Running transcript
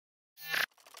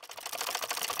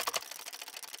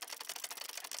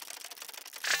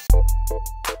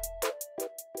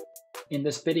In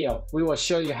this video, we will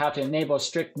show you how to enable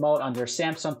strict mode on your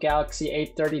Samsung Galaxy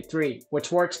A33,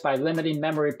 which works by limiting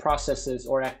memory processes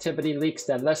or activity leaks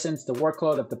that lessens the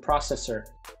workload of the processor.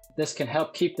 This can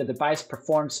help keep the device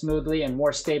perform smoothly and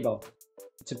more stable.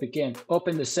 To begin,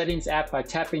 open the Settings app by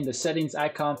tapping the Settings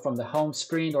icon from the home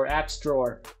screen or apps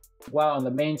drawer. While on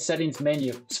the main Settings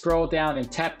menu, scroll down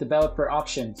and tap Developer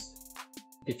Options.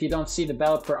 If you don't see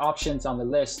Developer Options on the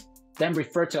list, then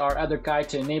refer to our other guide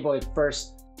to enable it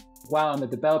first. While on the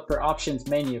Developer Options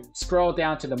menu, scroll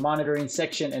down to the Monitoring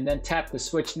section and then tap the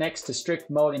switch next to Strict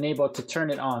Mode enabled to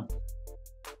turn it on.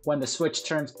 When the switch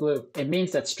turns blue, it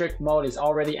means that strict mode is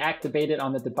already activated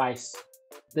on the device.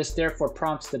 This therefore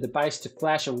prompts the device to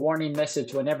flash a warning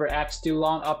message whenever apps do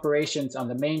long operations on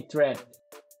the main thread.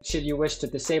 Should you wish to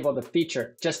disable the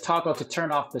feature, just toggle to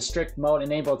turn off the strict mode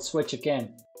enabled switch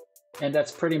again. And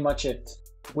that's pretty much it.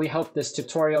 We hope this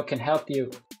tutorial can help you.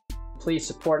 Please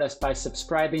support us by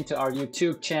subscribing to our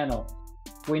YouTube channel.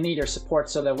 We need your support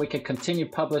so that we can continue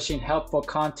publishing helpful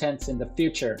contents in the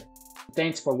future.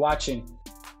 Thanks for watching.